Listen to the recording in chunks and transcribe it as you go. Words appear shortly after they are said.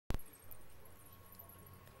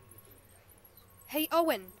Hey,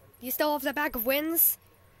 Owen, do you still have the bag of wins?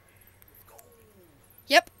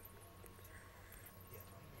 Yep.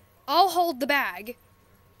 I'll hold the bag.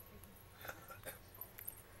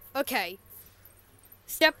 Okay.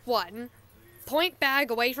 Step 1. Point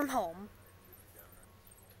bag away from home.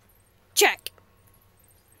 Check.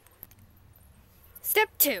 Step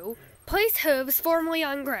 2. Place hooves firmly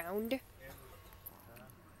on ground.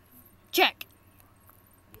 Check.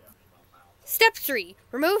 Step 3.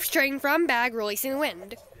 Remove string from bag, releasing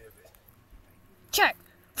wind. Check.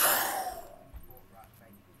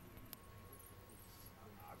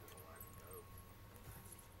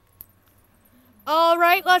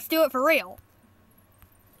 Alright, let's do it for real.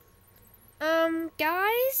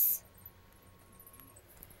 Guys?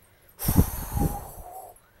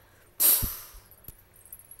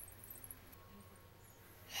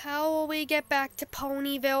 How will we get back to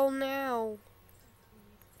Ponyville now?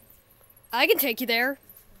 I can take you there.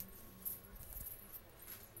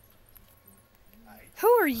 Who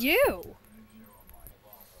are you?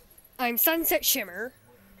 I'm Sunset Shimmer.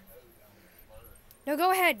 No,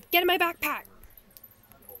 go ahead. Get in my backpack.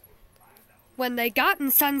 When they got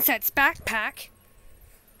in Sunset's backpack...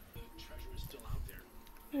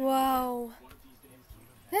 Whoa.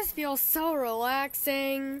 This feels so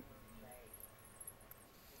relaxing.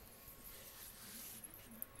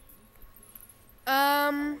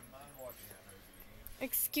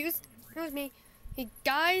 Excuse me. Hey,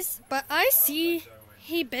 guys, but I see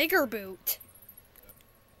he bigger boot.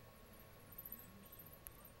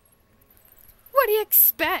 What do you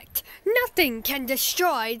expect? Nothing can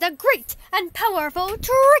destroy the great and powerful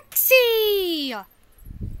Trixe!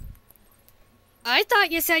 I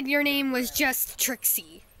thought you said your name was just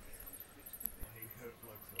Trixe.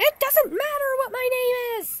 It doesn't matter what my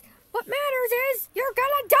name is! What matters is you're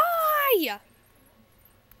gonna die!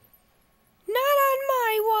 Not on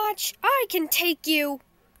my watch. I can take you.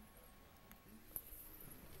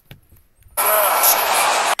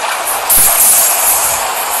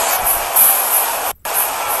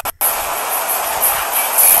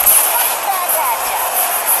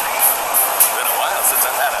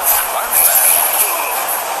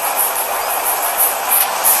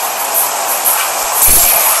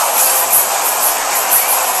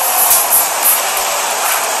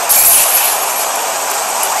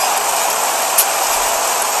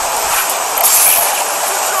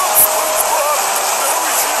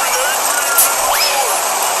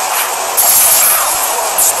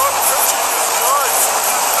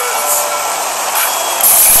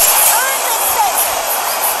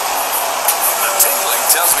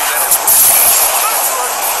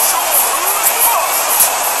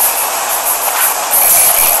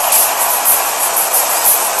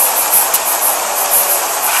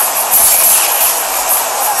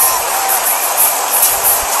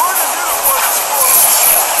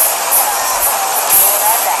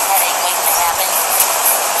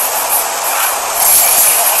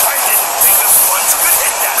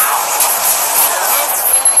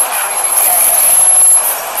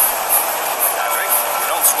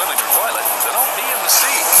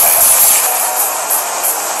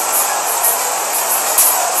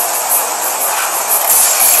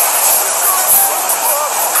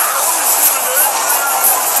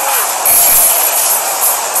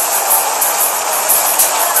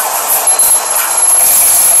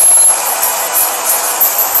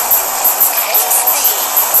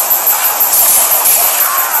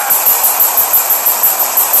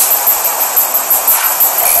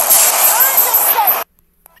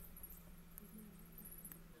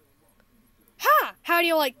 How do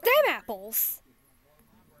you like them apples?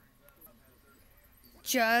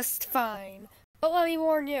 Just fine. But let me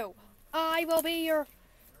warn you, I will be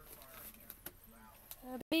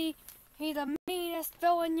the meanest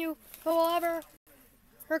villain you will ever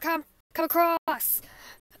come across.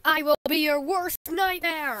 I will be your worst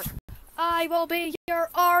nightmare. I will be your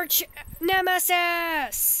arch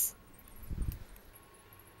nemesis.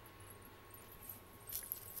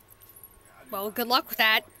 Well, good luck with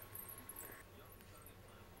that.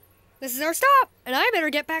 This is our stop, and I better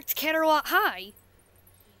get back to Canterlot High.